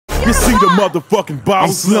You see the motherfucking boss,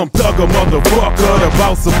 I'm Slim Thugger, motherfucker, the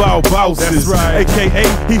boss of all bosses. That's right. AKA,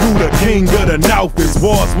 he who the king of the North is.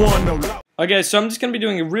 Wars one, no doubt. Okay, so I'm just going to be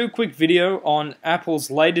doing a real quick video on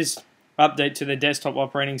Apple's latest update to their desktop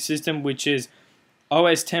operating system, which is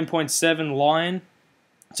OS 10.7 Lion.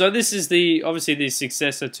 So this is obviously the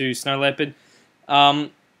successor to Snow Leopard.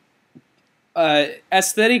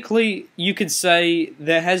 Aesthetically, you could say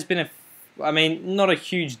there has been not a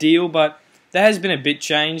huge deal, but there has been a bit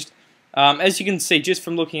changed. As you can see, just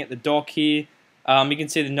from looking at the dock here, you can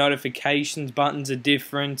see the notifications buttons are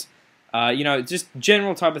different. You know, just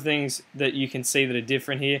general type of things that you can see that are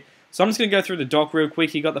different here. So I'm just going to go through the dock real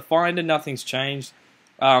quick. You got the Finder, nothing's changed.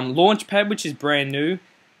 Launchpad, which is brand new.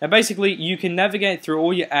 Now basically, you can navigate through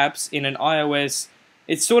all your apps in an iOS.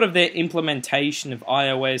 It's sort of their implementation of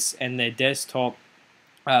iOS and their desktop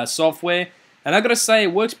software. And I've got to say,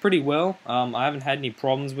 it works pretty well. I haven't had any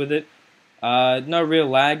problems with it. No real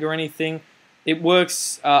lag or anything. It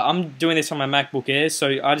works. I'm doing this on my MacBook Air, so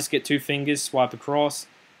I just get 2 fingers, swipe across.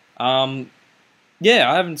 Yeah,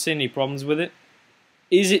 I haven't seen any problems with it.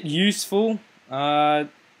 Is it useful? Well,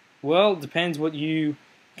 it depends what you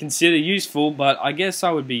consider useful, but I guess I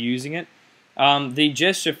would be using it. The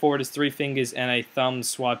gesture for it is 3 fingers and a thumb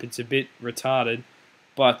swipe. It's a bit retarded,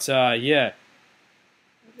 but yeah.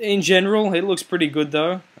 In general, it looks pretty good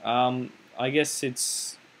though. I guess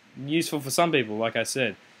it's useful for some people, like I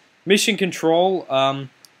said. Mission control,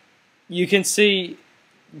 you can see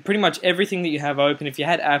pretty much everything that you have open. If you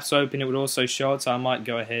had apps open, it would also show it, so I might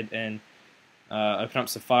go ahead and open up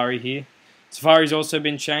Safari here. Safari's also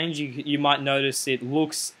been changed. You might notice it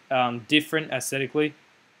looks different aesthetically.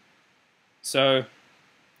 So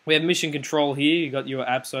we have mission control here. You got your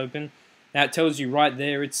apps open. Now it tells you right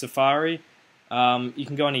there it's Safari. You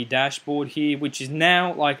can go on your dashboard here, which is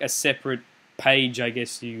now like a separate page, I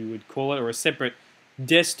guess you would call it, or a separate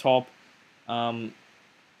desktop to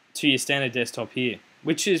your standard desktop here,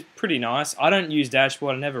 which is pretty nice. I don't use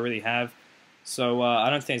dashboard. I never really have, so I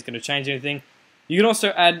don't think it's going to change anything. You can also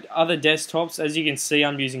add other desktops. As you can see,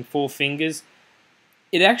 I'm using 4 fingers.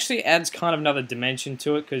 It actually adds kind of another dimension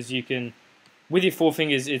to it, because you can, with your 4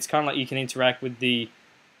 fingers, it's kind of like you can interact with the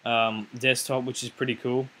desktop, which is pretty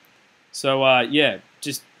cool. So yeah,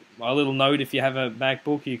 just a little note, if you have a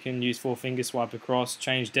MacBook, you can use 4 fingers, swipe across,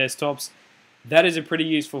 change desktops. That is a pretty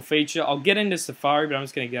useful feature. I'll get into Safari, but I'm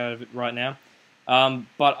just going to get out of it right now.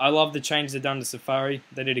 But I love the changes they've done to Safari.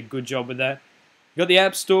 They did a good job with that. You got the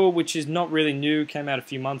App Store, which is not really new, came out a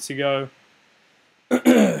few months ago.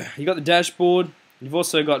 You got the dashboard. You've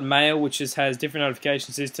also got Mail, which just has different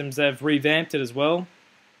notification systems. They've revamped it as well.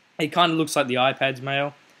 It kind of looks like the iPad's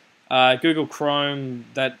Mail. Google Chrome,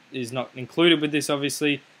 that is not included with this,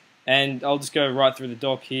 obviously. And I'll just go right through the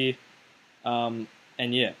dock here. And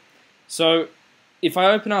yeah. So if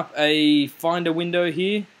I open up a Finder window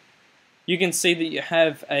here, you can see that you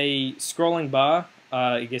have a scrolling bar,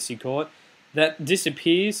 I guess you call it, that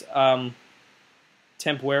disappears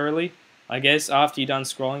temporarily. I guess after you're done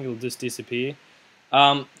scrolling, it'll just disappear.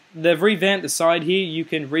 They've revamped the side here. You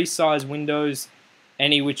can resize windows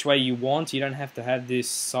any which way you want. You don't have to have this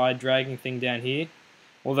side dragging thing down here,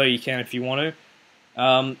 although you can if you want to.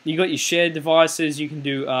 You got your shared devices. You can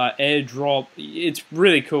do AirDrop. It's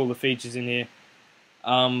really cool, the features in here.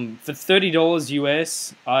 For $30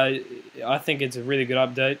 US, I think it's a really good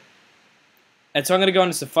update. And so I'm going to go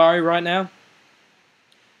into Safari right now.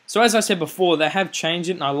 So as I said before, they have changed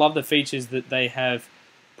it, and I love the features that they have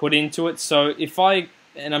put into it. So if and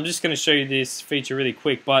I'm just going to show you this feature really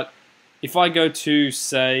quick, but if I go to,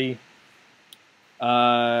 say,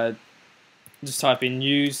 just type in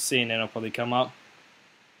news, CNN will probably come up,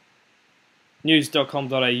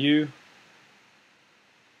 news.com.au.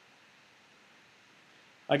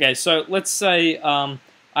 Okay, so let's say I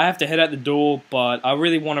have to head out the door, but I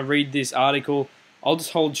really want to read this article. I'll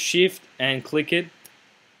just hold Shift and click it,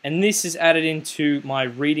 and this is added into my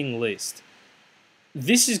reading list.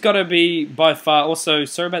 This has got to be by far, also,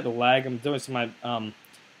 sorry about the lag, I'm doing this on my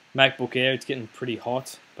MacBook Air, it's getting pretty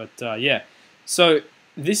hot, but yeah. So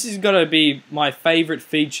this has got to be my favorite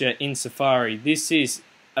feature in Safari. This is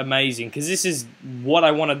amazing, because this is what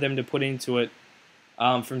I wanted them to put into it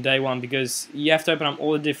from day one, because you have to open up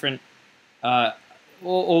all the different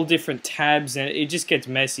all different tabs, and it just gets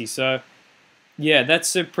messy. So yeah,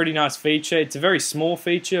 that's a pretty nice feature. It's a very small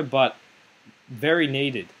feature, but very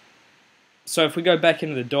needed. So if we go back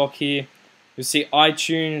into the dock here, you'll see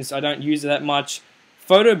iTunes. I don't use it that much.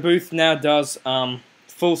 Photo Booth now does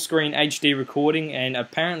full screen HD recording, and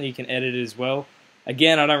apparently you can edit it as well.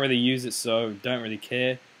 Again, I don't really use it, so don't really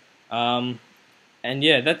care. And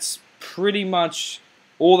yeah, that's pretty much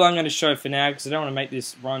all that I'm going to show for now, because I don't want to make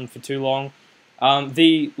this run for too long.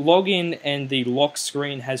 The login and the lock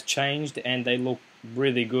screen has changed, and they look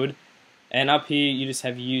really good. And up here, you just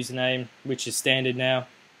have your username, which is standard now.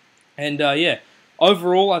 And yeah,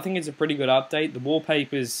 overall, I think it's a pretty good update. The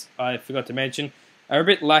wallpapers, I forgot to mention, are a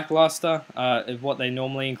bit lackluster of what they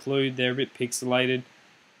normally include. They're a bit pixelated.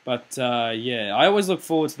 But yeah, I always look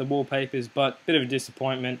forward to the wallpapers, but a bit of a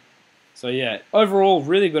disappointment. So yeah, overall,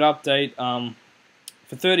 really good update.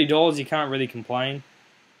 For $30, you can't really complain.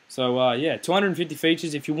 So yeah, 250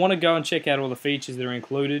 features. If you want to go and check out all the features that are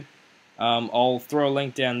included, I'll throw a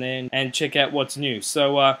link down there and check out what's new.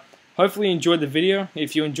 So hopefully you enjoyed the video.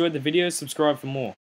 If you enjoyed the video, subscribe for more.